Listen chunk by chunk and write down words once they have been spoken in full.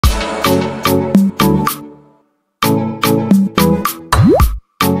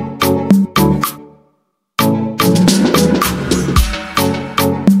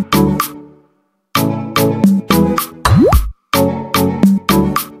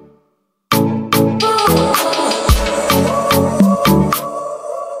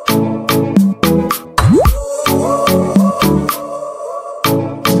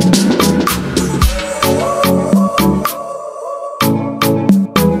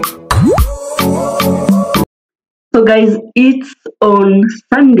So, guys, it's on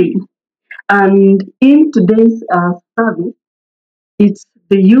Sunday, and in today's service, it's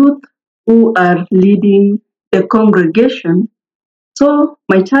the youth who are leading the congregation. So,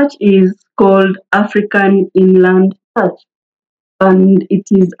 my church is called African Inland Church, and it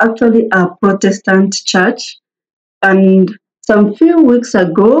is actually a Protestant church. And some few weeks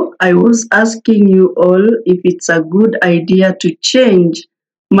ago, I was asking you all if it's a good idea to change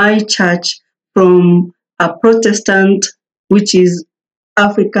my church from a Protestant, which is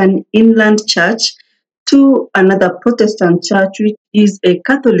African Inland Church, to another Protestant church, which is a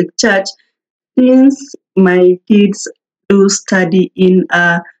Catholic church, since my kids do study in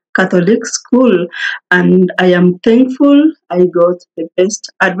a Catholic school. And I am thankful I got the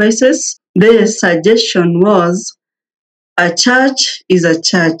best advices. The suggestion was a church is a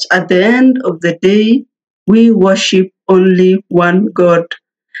church. At the end of the day, we worship only one God.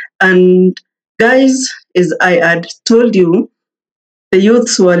 And guys, as I had told you, the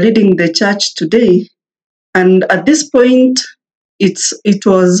youths were leading the church today. And at this point, it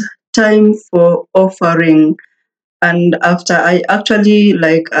was time for offering. And after I actually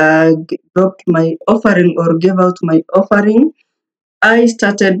dropped my offering or gave out my offering, I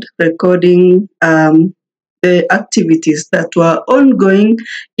started recording the activities that were ongoing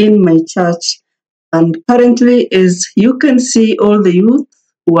in my church. And currently, as you can see, all the youth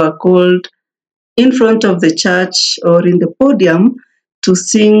who are called in front of the church or in the podium to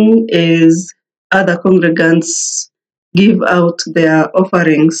sing as other congregants give out their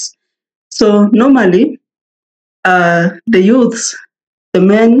offerings. So normally, the youths, the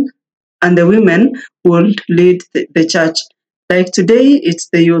men and the women will lead the church. Like today, it's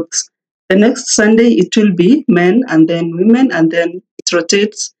the youths. The next Sunday, it will be men and then women, and then it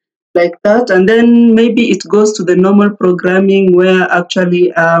rotates like that. And then maybe it goes to the normal programming where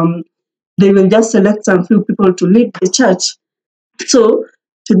actually they will just select some few people to lead the church. So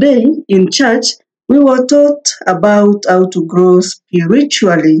today in church, we were taught about how to grow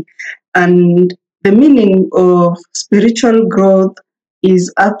spiritually, and the meaning of spiritual growth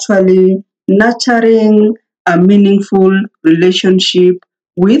is actually nurturing a meaningful relationship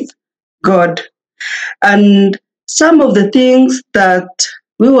with God. And some of the things that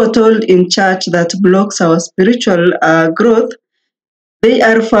we were told in church that blocks our spiritual growth, they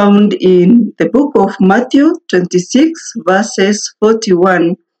are found in the book of Matthew 26, verses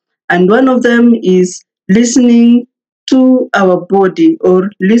 41. And one of them is listening to our body, or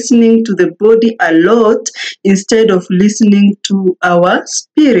listening to the body a lot instead of listening to our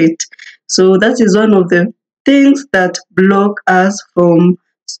spirit. So that is one of the things that block us from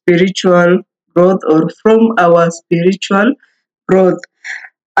spiritual growth or from our spiritual growth.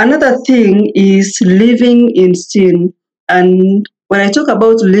 Another thing is living in sin. And when I talk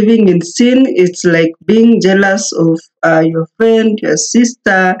about living in sin, it's like being jealous of your friend, your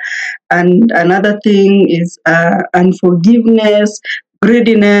sister. And another thing is unforgiveness,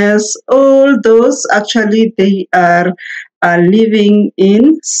 greediness. All those actually they are living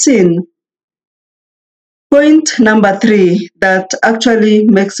in sin. Point number 3 that actually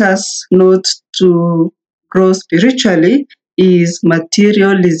makes us not to grow spiritually is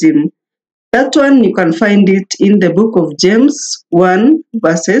materialism. That one you can find it in the book of James 1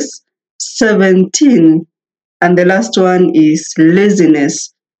 verses 17. And the last one is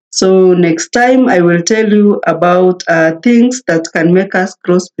laziness. So next time I will tell you about things that can make us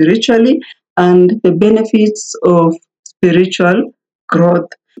grow spiritually and the benefits of spiritual growth.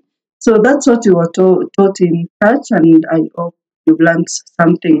 So that's what you were taught in church, and I hope you've learned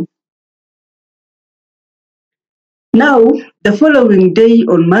something. Now, the following day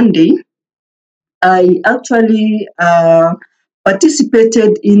on Monday, I actually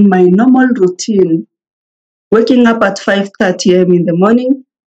participated in my normal routine, waking up at 5:30 a.m. in the morning,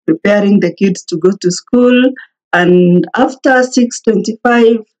 preparing the kids to go to school, and after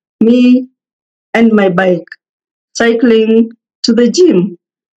 6:25, me and my bike cycling to the gym.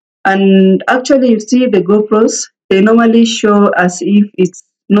 And actually, you see the GoPros, they normally show as if it's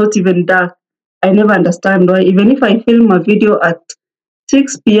not even dark. I never understand why. Even if I film a video at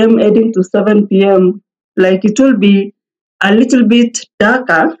 6 p.m. heading to 7 p.m., like it will be a little bit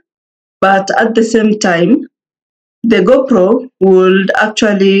darker, but at the same time, the GoPro would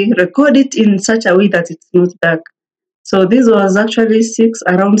actually record it in such a way that it's not dark. So this was actually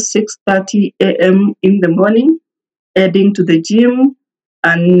around 6:30 a.m. in the morning, heading to the gym.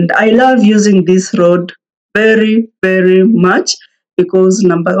 And I love using this road very, very much because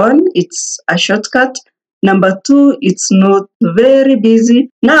number one, it's a shortcut. Number two, it's not very busy.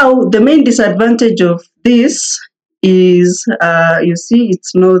 Now, the main disadvantage of this is, you see,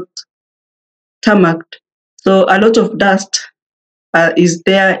 it's not tarmacked. So a lot of dust is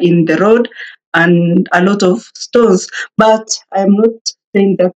there in the road and a lot of stones. But I'm not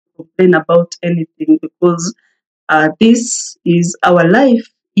saying that to complain about anything because this is our life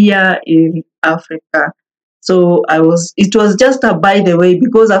here in Africa. So it was just a by the way,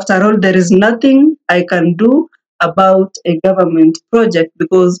 because after all, there is nothing I can do about a government project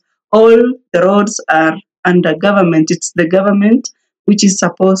because all the roads are under government. It's the government which is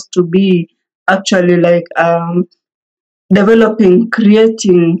supposed to be actually like developing,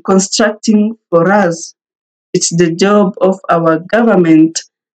 creating, constructing for us. It's the job of our government.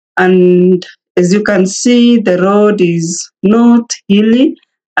 And as you can see, the road is not hilly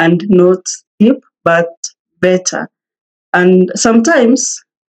and not steep, but better. And sometimes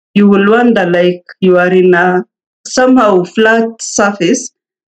you will wonder like you are in a somehow flat surface,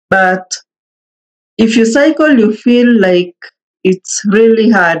 but if you cycle, you feel like it's really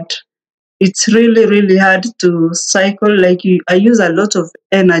hard. It's really, really hard to cycle. I use a lot of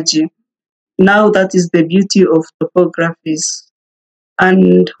energy. Now that is the beauty of topographies.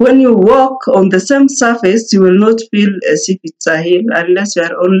 And when you walk on the same surface, you will not feel as if it's a hill unless you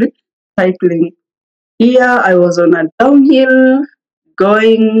are only cycling. Here, I was on a downhill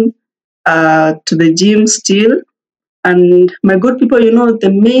going to the gym still. And my good people,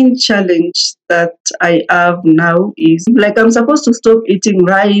 the main challenge that I have now is like I'm supposed to stop eating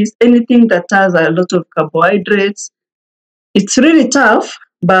rice, anything that has a lot of carbohydrates. It's really tough,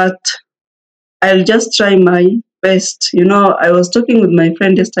 but I'll just try my best. I was talking with my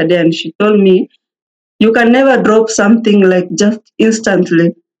friend yesterday and she told me you can never drop something like just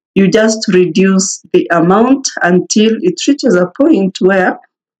instantly. You just reduce the amount until it reaches a point where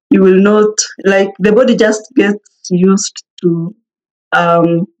you will not, like the body just gets used to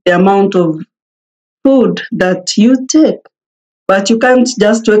the amount of food that you take. But you can't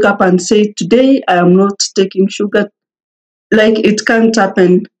just wake up and say, today I am not taking sugar. Like it can't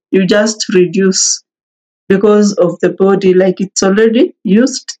happen. You just reduce because of the body, like it's already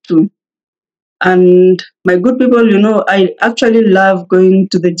used to. And my good people, I actually love going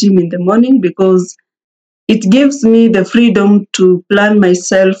to the gym in the morning because it gives me the freedom to plan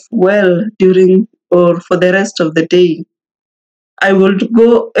myself well during or for the rest of the day. I would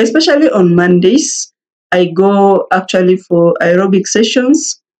go, especially on Mondays, I go actually for aerobic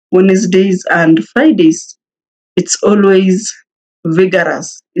sessions, Wednesdays and Fridays. It's always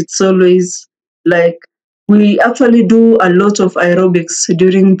vigorous. It's always like we actually do a lot of aerobics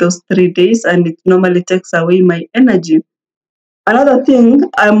during those 3 days, and it normally takes away my energy. Another thing,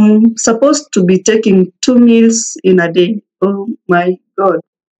 I'm supposed to be taking 2 meals in a day. Oh my God.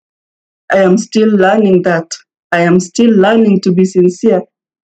 I am still learning that. I am still learning to be sincere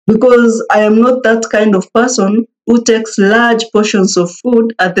because I am not that kind of person who takes large portions of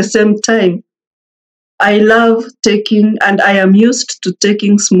food at the same time. I love taking, and I am used to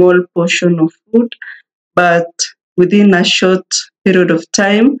taking small portion of food, but within a short period of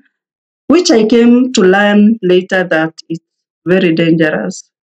time, which I came to learn later that it's very dangerous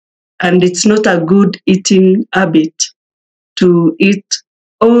and it's not a good eating habit to eat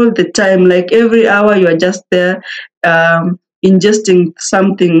all the time. Like every hour, you are just there ingesting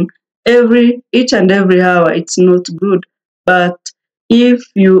something. Each and every hour, it's not good. But if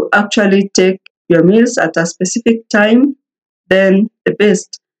you actually take your meals at a specific time, then the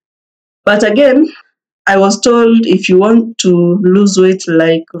best. But again, I was told if you want to lose weight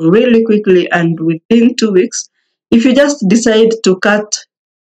like really quickly and within 2 weeks, if you just decide to cut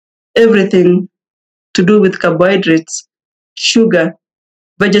everything to do with carbohydrates, sugar,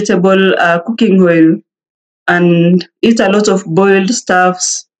 vegetable cooking oil, and eat a lot of boiled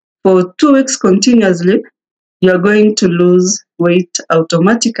stuffs for 2 weeks continuously, you're going to lose weight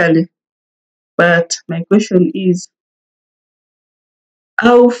automatically. But my question is,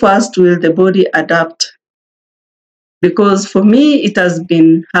 how fast will the body adapt? Because for me, it has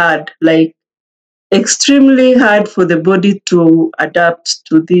been hard, like extremely hard for the body to adapt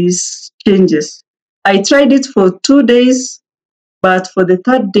to these changes. I tried it for 2 days, but for the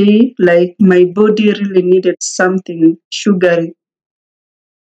third day, like my body really needed something sugary.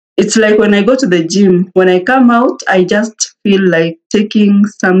 It's like when I go to the gym, when I come out, I just feel like taking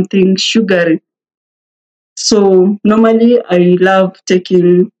something sugary. So normally I love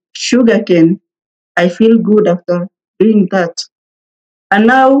taking sugarcane. I feel good after doing that. And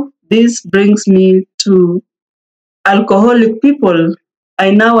now this brings me to alcoholic people.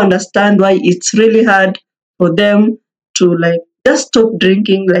 I now understand why it's really hard for them to like just stop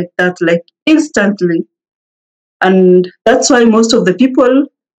drinking like that, like instantly. And that's why most of the people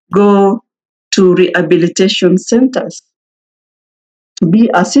go to rehabilitation centers to be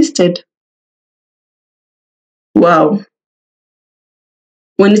assisted. Wow.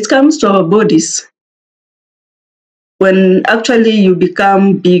 When it comes to our bodies, when actually you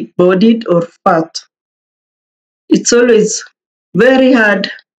become big bodied or fat, it's always very hard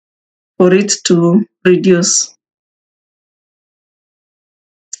for it to reduce.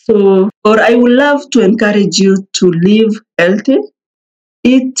 So, or I would love to encourage you to live healthy,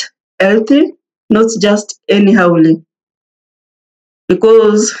 eat healthy, not just anyhowly.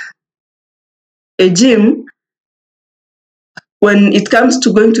 Because a gym, when it comes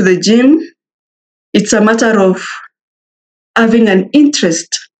to going to the gym, it's a matter of having an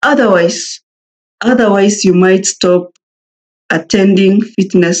interest. Otherwise you might stop attending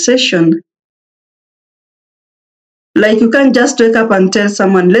fitness session. Like you can't just wake up and tell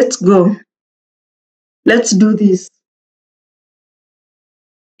someone, let's go, let's do this.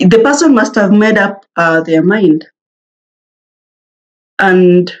 The person must have made up their mind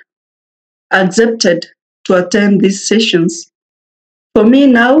and accepted to attend these sessions. For me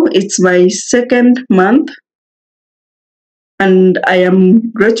now, it's my second month, and I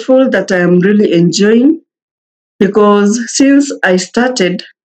am grateful that I am really enjoying, because since I started,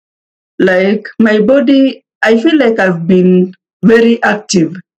 like my body, I feel like I've been very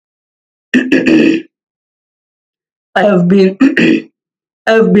active. I have been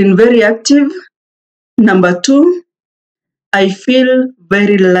I've been very active. Number two, I feel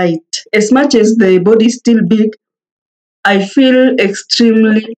very light. As much as the body is still big, I feel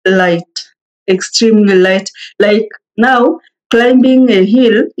extremely light. Extremely light. Like now, climbing a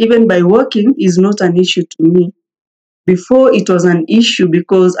hill, even by walking, is not an issue to me. Before it was an issue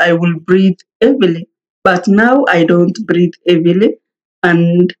because I will breathe heavily. But now I don't breathe heavily,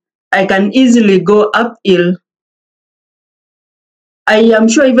 and I can easily go uphill. I am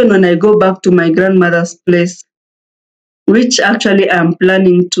sure even when I go back to my grandmother's place, which actually I'm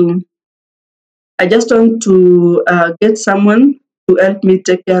planning to, I just want to get someone to help me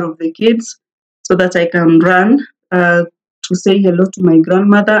take care of the kids so that I can run to say hello to my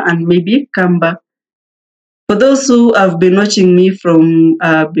grandmother and maybe come back. For those who have been watching me from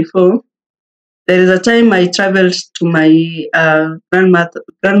before, there is a time I traveled to my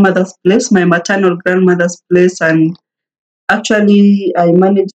grandmother's place, my maternal grandmother's place, and actually I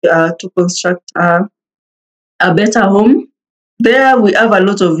managed to construct a better home. There we have a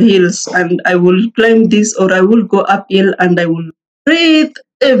lot of hills, and I will climb this or I will go uphill and I will breathe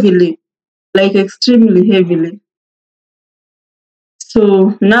heavily, like extremely heavily.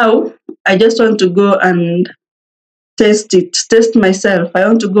 So now I just want to go and test myself. I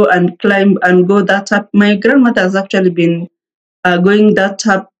want to go and climb and go that up. My grandmother has actually been going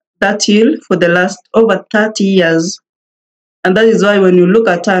that hill for the last over 30 years. And that is why when you look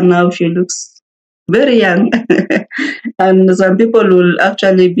at her now, she looks very young. And some people will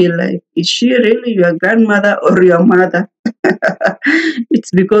actually be like, is she really your grandmother or your mother? It's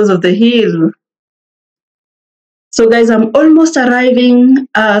because of the hill. So, guys, I'm almost arriving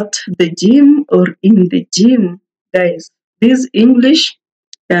at the gym or in the gym. Guys, this English,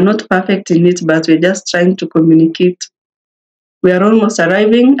 we are not perfect in it, but we're just trying to communicate. We are almost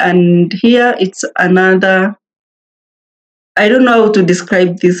arriving, and here it's another. I don't know how to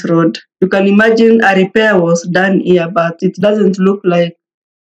describe this road. You can imagine a repair was done here, but it doesn't look like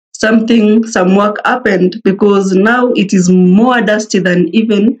some work happened, because now it is more dusty than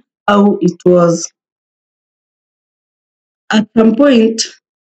even how it was. At some point,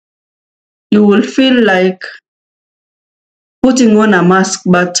 you will feel like putting on a mask,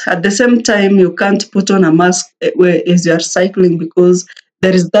 but at the same time, you can't put on a mask as you are cycling, because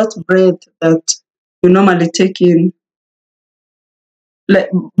there is that breath that you normally take in.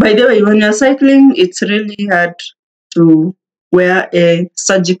 Like, by the way, when you're cycling, it's really hard to wear a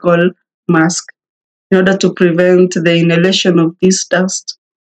surgical mask in order to prevent the inhalation of this dust.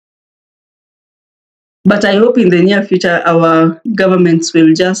 But I hope in the near future, our governments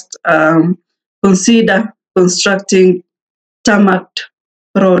will just consider constructing tarmacked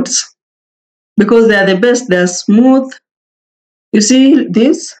roads, because they are the best. They are smooth. You see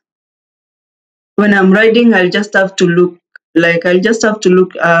this? When I'm riding, I'll just have to look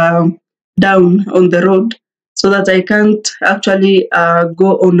down on the road, so that I can't actually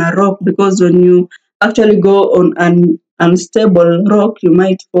go on a rock, because when you actually go on an unstable rock, you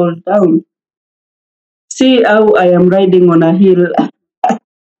might fall down. See how I am riding on a hill.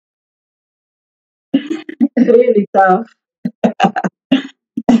 Really tough.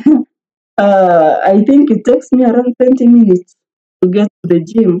 I think it takes me around 20 minutes to get to the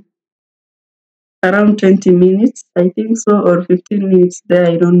gym. Around 20 minutes, I think so, or 15 minutes there,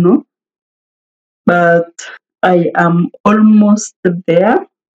 I don't know. But I am almost there.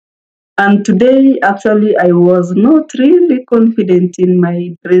 And today, actually, I was not really confident in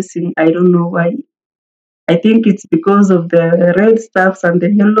my dressing. I don't know why. I think it's because of the red stuffs and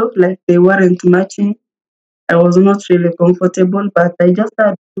the yellow, like they weren't matching. I was not really comfortable, but I just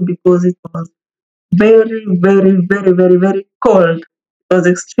had to because it was very, very, very, very, very cold. It was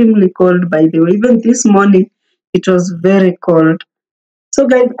extremely cold, by the way. Even this morning, it was very cold. So,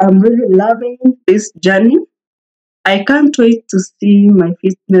 guys, I'm really loving this journey. I can't wait to see my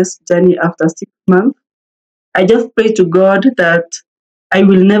fitness journey after 6 months. I just pray to God that I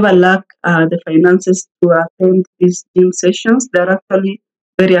will never lack the finances to attend these gym sessions. They're actually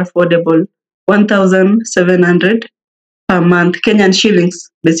very affordable, 1,700 per month, Kenyan shillings,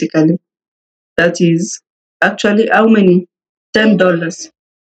 basically. That is actually how many? $10.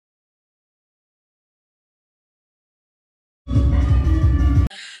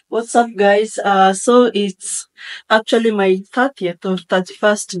 What's up, guys? So it's actually my 30th or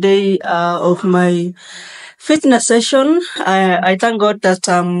 31st day of my fitness session. I thank God that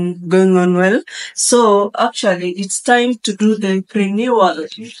I'm going on well. So actually, it's time to do the renewal.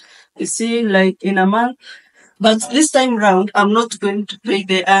 You see, like in a month. But this time round, I'm not going to pay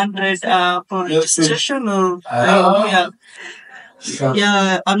the 100 for registration or yeah.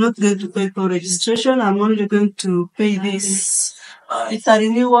 Yeah, I'm not going to pay for registration. I'm only going to pay this. It's a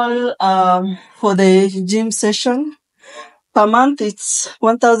renewal for the gym session. Per month, it's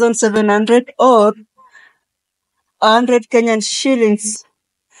 1,700 or 100 Kenyan shillings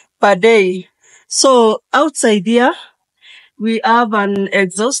per day. So outside here, we have an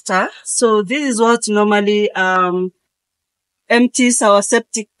exhauster. So this is what normally empties our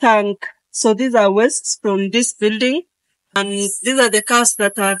septic tank. So these are wastes from this building. And these are the cars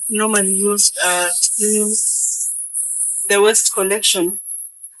that are normally used to do the waste collection.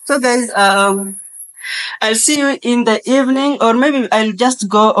 So guys, I'll see you in the evening, or maybe I'll just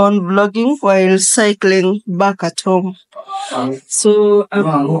go on vlogging while cycling back at home. So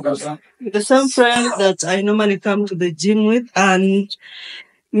the same friend that I normally come to the gym with, and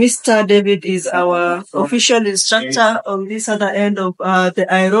Mr. David is our official instructor on this other end of the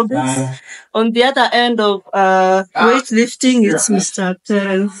aerobics. On the other end of weightlifting, it's Mr.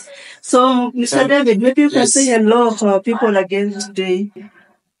 Terence. So, Mr. David, maybe you can say hello to our people again today.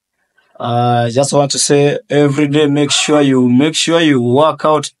 I just want to say every day make sure you work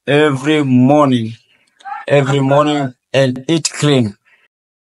out every morning and eat clean.